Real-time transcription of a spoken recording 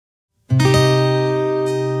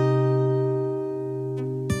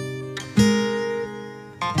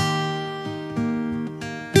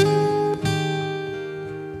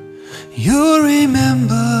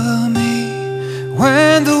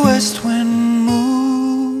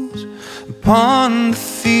upon the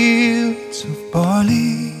fields of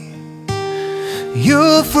barley.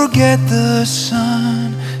 You'll forget the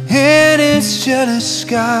sun in its jealous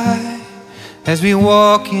sky as we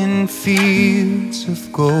walk in fields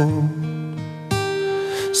of gold.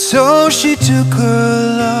 So she took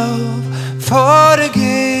her love for to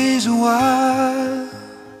gaze a while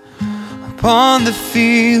upon the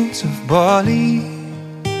fields of barley.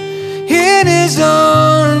 In his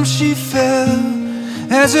arms she fell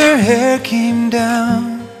as her hair came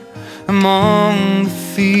down among the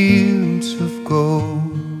fields of gold.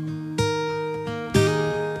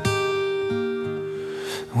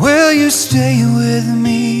 Will you stay with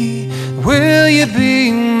me? Will you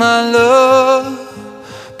be my love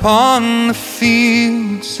upon the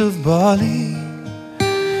fields of barley?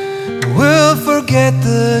 We'll forget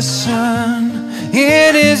the sun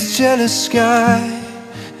in his jealous sky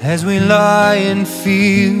as we lie in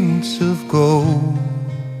fields of gold.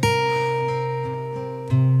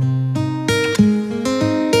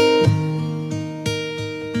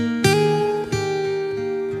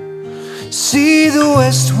 See the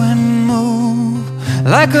west wind move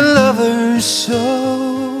like a lover's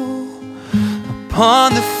soul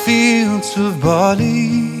upon the fields of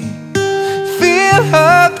barley. Feel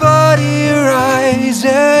her body rise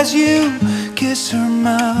as you kiss her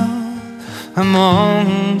mouth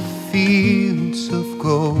among the fields of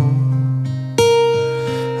gold.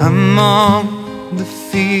 Among the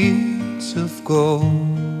fields of gold.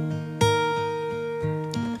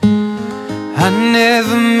 I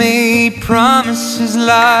never made promises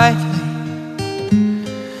lightly,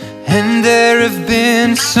 and there have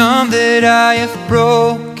been some that I have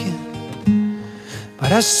broken,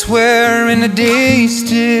 but I swear in the days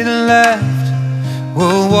still left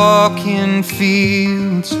we'll walk in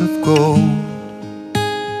fields of gold.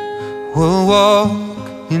 We'll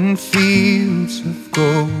walk in fields of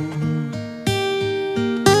gold.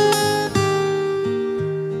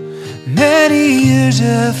 Many years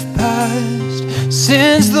have passed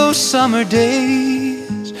since those summer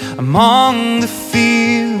days among the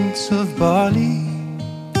fields of barley.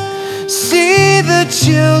 See the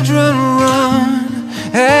children run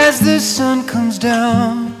as the sun comes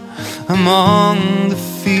down among the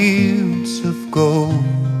fields of gold.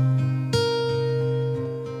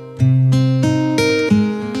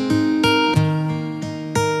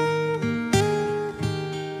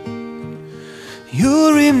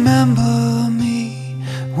 You'll remember me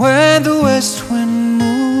when the west wind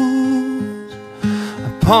moves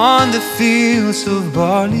upon the fields of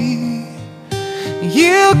barley.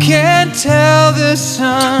 You can't tell the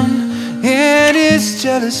sun in its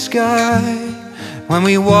jealous sky when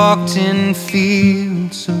we walked in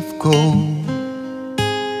fields of gold.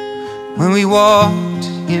 When we walked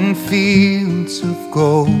in fields of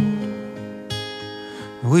gold.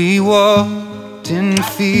 We walked in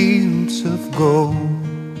fields of gold.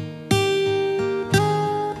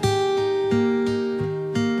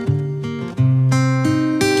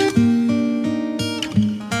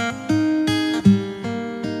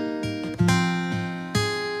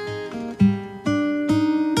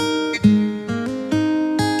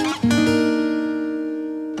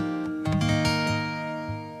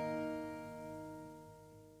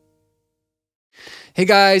 Hey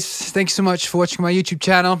guys, thank you so much for watching my YouTube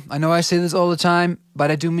channel. I know I say this all the time, but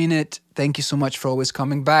I do mean it. Thank you so much for always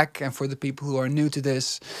coming back. And for the people who are new to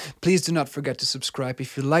this, please do not forget to subscribe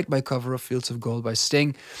if you like my cover of Fields of Gold by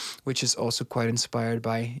Sting, which is also quite inspired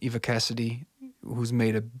by Eva Cassidy, who's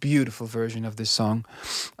made a beautiful version of this song.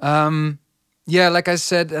 Yeah, like I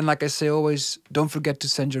said, and like I say always, don't forget to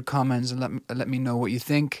send your comments and let me know what you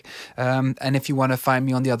think. And if you want to find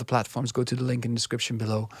me on the other platforms, go to the link in the description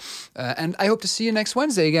below. And I hope to see you next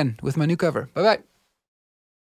Wednesday again with my new cover. Bye-bye.